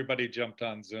 mm. Everybody jumped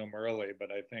on Zoom early,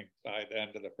 but I think by the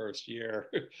end of the first year,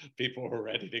 people were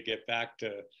ready to get back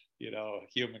to,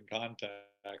 human contact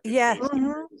and Yeah. face to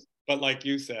Mhm. face. But like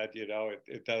you said,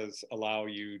 it does allow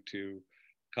you to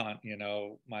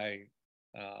my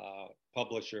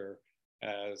publisher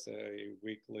has a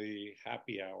weekly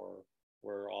happy hour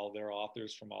where all their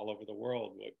authors from all over the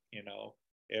world would,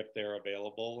 if they're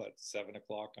available at 7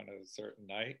 o'clock on a certain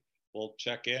night, we'll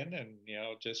check in and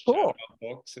just chat Cool. about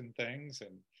books and things.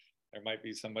 And there might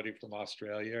be somebody from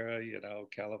Australia,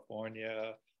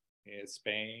 California,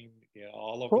 Spain,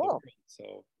 all over the Cool. world.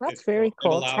 So That's it very it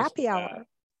cool. It's allows happy for that. hour.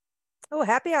 Oh,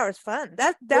 happy hour is fun.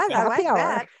 That It's I happy like hour.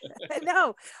 that.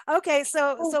 No. Okay,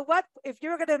 so Oh, so what if you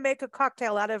were going to make a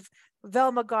cocktail out of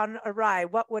Velma gone awry,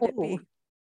 what would it oh. be?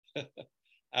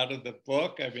 Out of the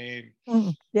book, I mean,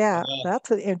 Mm. Yeah, uh,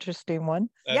 that's an interesting one.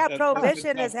 Yeah, Huh. that's a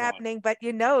prohibition is tough one. happening, but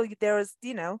there was,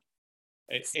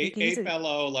 A speakeasy.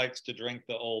 fellow likes to drink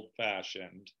the old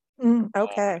fashioned Mm.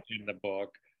 Okay. in the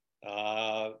book.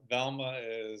 Velma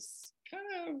is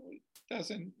kind of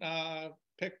doesn't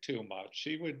pick too much.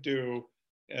 She would do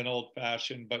an old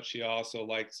fashioned, but she also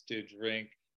likes to drink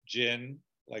gin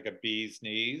like a bee's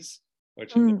knees.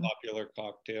 which is a popular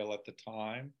cocktail at the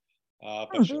time.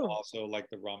 But she Ooh. also liked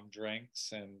the rum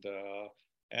drinks and the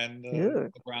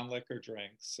brown liquor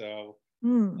drinks. So,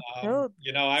 Oh,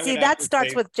 you know, I see, would have that to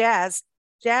starts say, with jazz.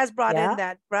 Jazz brought in Yeah.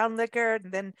 that brown liquor,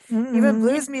 and then even Mhm.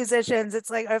 blues musicians. It's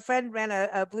like our friend ran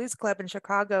a blues club in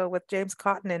Chicago with James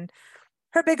Cotton, and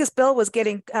her biggest bill was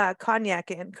getting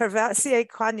cognac in, Courvoisier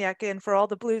cognac in for all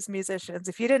the blues musicians.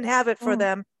 If you didn't have it for Mm.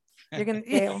 them, you're gonna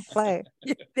They don't play.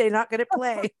 they're not gonna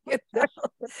play. You know?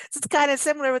 So it's kind of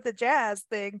similar with the jazz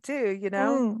thing too, you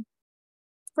know?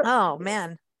 Mm. Oh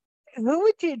man. Who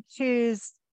would you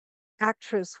choose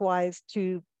actress-wise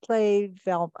to play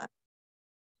Velma?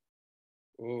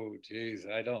 oh, geez,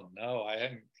 I don't know.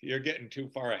 You're getting too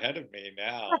far ahead of me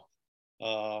now.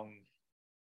 Um,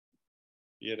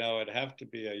 you know, it'd have to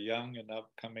be a young and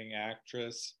upcoming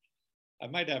actress. I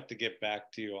might have to get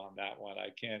back to you on that one.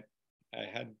 I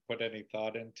hadn't put any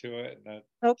thought into it, and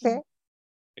Okay.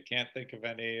 I can't think of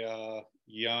any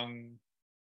young,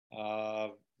 uh,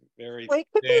 very Well, it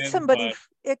could be thin, somebody.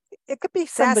 but It could be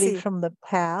somebody Sassy. from the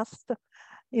past.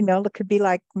 You know, it could be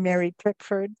like Mary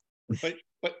Pickford.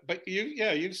 but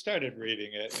you've started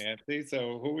reading it, Nancy.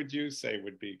 So who would you say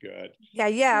would be good?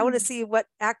 Yeah. I want to see what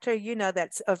actor you know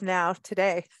that's of now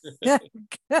today.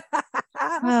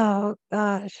 Oh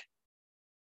gosh,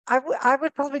 I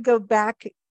would probably go back.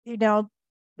 You know,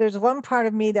 there's one part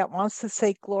of me that wants to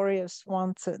say Gloria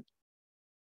Swanson,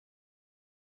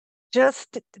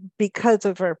 just because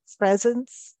of her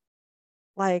presence.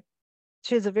 Like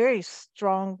she has a very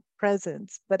strong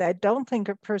presence, but I don't think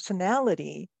her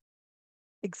personality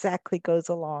exactly goes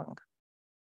along.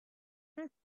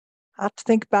 I have to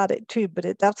think about it too,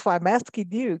 but that's why I'm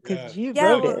asking you Yeah, because you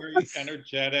Yeah, wrote she's it. well, very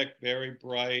energetic, very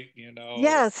bright, you know,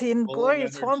 Yes, and full of Gloria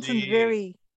Swanson's energy and,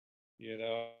 very, you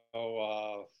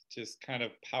know, just kind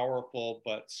of powerful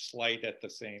but slight at the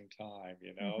same time,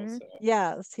 you know. mhm. So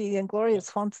yeah, see, and Gloria that-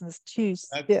 Swanson's too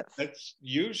that's stiff. that's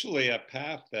usually a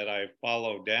path that I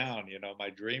follow down, you know, my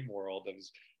dream world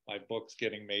is my books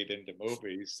getting made into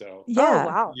movies. So Oh Yeah.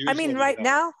 wow. I mean, usually right those.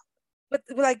 now, but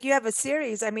like you have a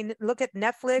series. I mean, look at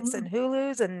Netflix Mm. and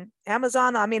Hulu's and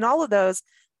Amazon. I mean, all of those.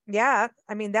 Yeah.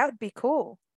 I mean, that would be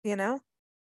cool, you know?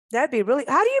 That'd be really,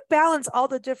 how do you balance all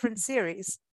the different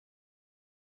series?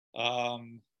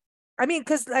 Um, I mean,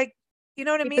 because like, you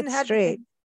know what I Keep mean? it straight.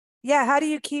 Yeah, how do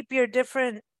you keep your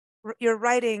different your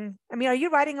writing? I mean, are you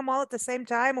writing them all at the same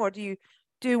time, or do you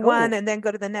do one Oh, and then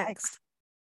go to the thanks.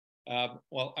 next?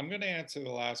 well, I'm going to answer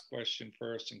the last question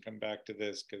first and come back to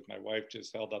this because my wife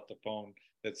just held up the phone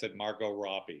that said Margot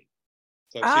Robbie.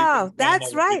 So she Oh, thinks Velma that's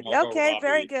would be right. Margot Okay,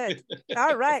 very Robbie. good.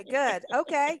 All right, good.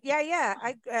 Okay,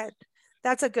 yeah.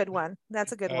 That's a good one.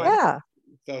 That's a good Uh, one. Yeah.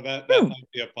 so that Hmm.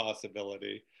 might be a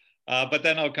possibility. But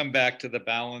then I'll come back to the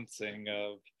balancing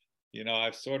of, you know,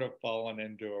 I've sort of fallen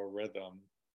into a rhythm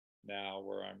now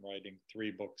where I'm writing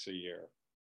 3 books a year.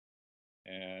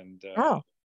 And Oh,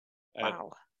 at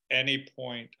Wow. any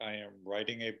point, I am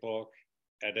writing a book,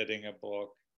 editing a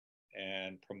book,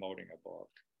 and promoting a book.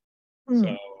 mm.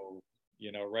 So,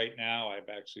 you know, right now I've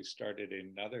actually started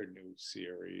another new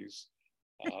series,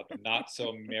 The Not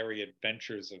So Merry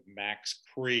Adventures of Max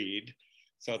Creed.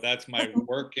 So that's my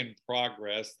work in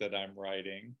progress that I'm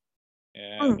writing.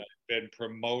 And Mm. I've been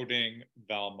promoting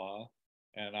Velma,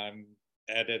 and I'm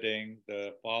editing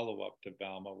the follow up to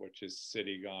Velma, which is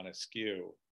City Gone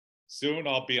Askew. Soon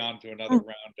I'll be on to another Mm.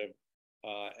 round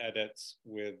of edits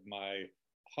with my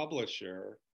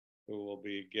publisher, who will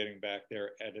be getting back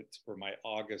their edits for my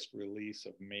August release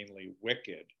of mainly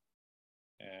Wicked.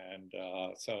 And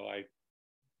so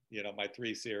you know, my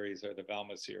 3 series are the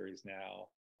Velma series now,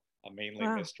 a mainly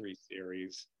Wow. mystery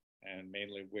series, and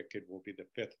mainly Wicked will be the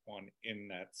 5th one in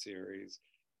that series.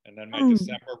 And then my Mm.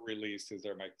 December releases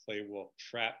are my Clay Wolf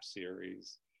Trap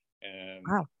series. And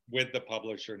Wow. with the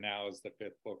publisher now is the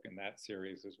 5th book in that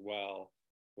series as well,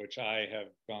 which I have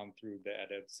gone through the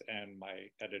edits and my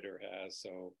editor has.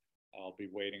 So I'll be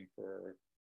waiting for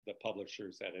the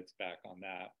publisher's edits back on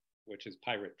that, which is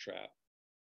Pirate Trap.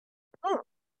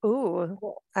 Ooh,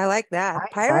 I like that.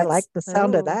 I like Pirates? the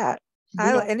sound of Ooh, that. I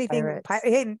Real like anything. pirates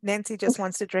Hey, Nancy just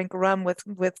wants to drink rum with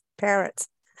parrots.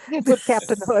 with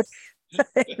Captain Hook.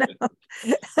 I know.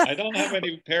 I don't have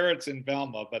any parrots in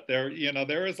Velma, but there, you know,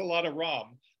 there is a lot of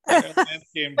rum. Mayor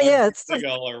Lansky and Bugsy Yes.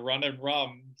 Siegel are running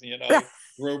rum, you know,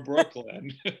 through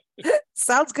Brooklyn.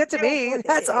 Sounds good to me.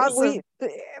 That's awesome.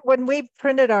 When we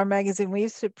printed our magazine, we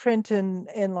used to print in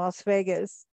Las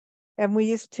Vegas, and we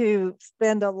used to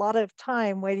spend a lot of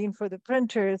time waiting for the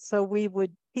printer, so we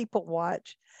would people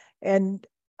watch, and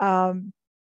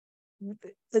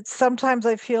sometimes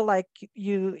I feel like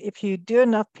if you do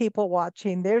enough people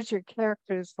watching, there's your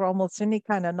characters for almost any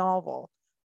kind of novel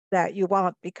that you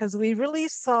want, because we really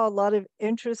saw a lot of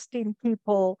interesting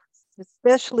people,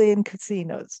 especially in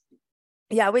casinos.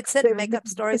 Yeah, we'd sit and make up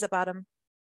stories about them.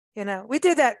 You know, we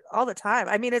do that all the time.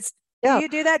 I mean, do you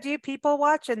do that? Do you people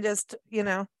watch and just, you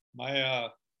know? My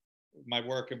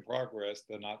work in progress,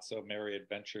 the not so merry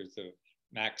adventures of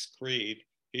Max Creed,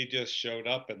 he just showed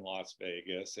up in Las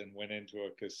Vegas and went into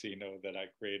a casino that I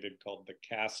created called the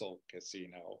Castle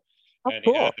Casino. And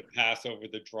he had to pass over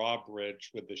the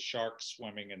drawbridge with the sharks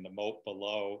swimming in the moat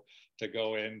below to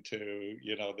go into,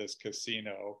 you know, this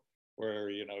casino where,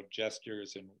 you know,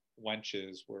 jesters and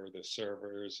wenches were the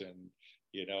servers, and,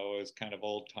 you know, it was kind of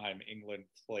old time England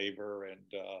flavor. And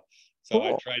so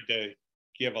I tried to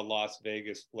give a Las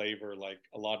Vegas flavor like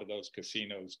a lot of those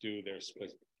casinos do, their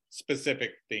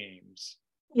specific themes.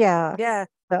 Yeah.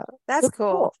 That's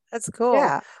cool. That's cool.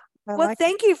 Yeah. Well,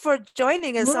 thank you for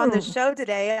joining us on the show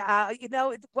today. You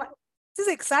know, this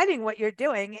is exciting what you're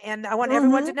doing, and I want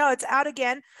everyone to know it's out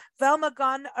again. Velma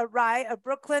Gone Awry, a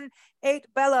Brooklyn 8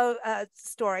 Bellow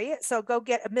story. So go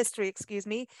get a mystery, excuse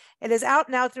me. It is out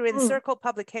now through Encircle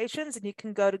Publications, and you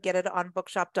can go to get it on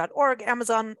bookshop.org,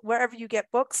 Amazon, wherever you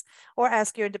get books, or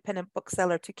ask your independent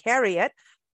bookseller to carry it.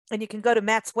 And you can go to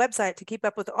Matt's website to keep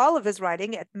up with all of his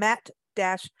writing at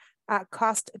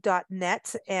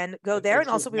matt-cost.net and go there. And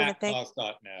also we want to thank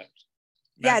mattcost.net.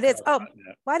 Yeah, it is. Oh,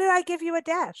 why did I give you a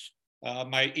dash?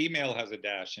 My email has a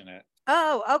dash in it.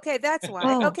 Oh, okay, that's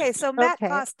why. Okay, so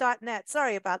mattcost.net.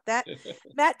 Sorry about that.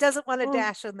 Matt doesn't want a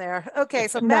dash in there. Okay,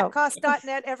 so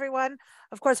mattcost.net, everyone.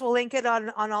 Of course, we'll link it on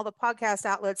all the podcast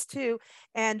outlets too.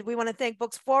 And we want to thank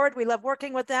Books Forward. We love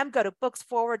working with them. Go to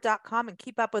booksforward.com and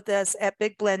keep up with us at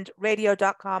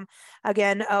bigblendradio.com.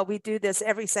 Again, we do this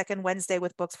every second Wednesday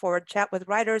with Books Forward, chat with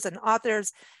writers and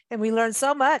authors, and we learn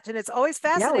so much, and it's always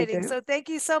fascinating. So thank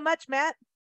you so much, Matt.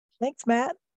 Thanks,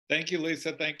 Matt. Thank you,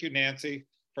 Lisa. Thank you, Nancy,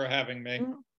 for having me.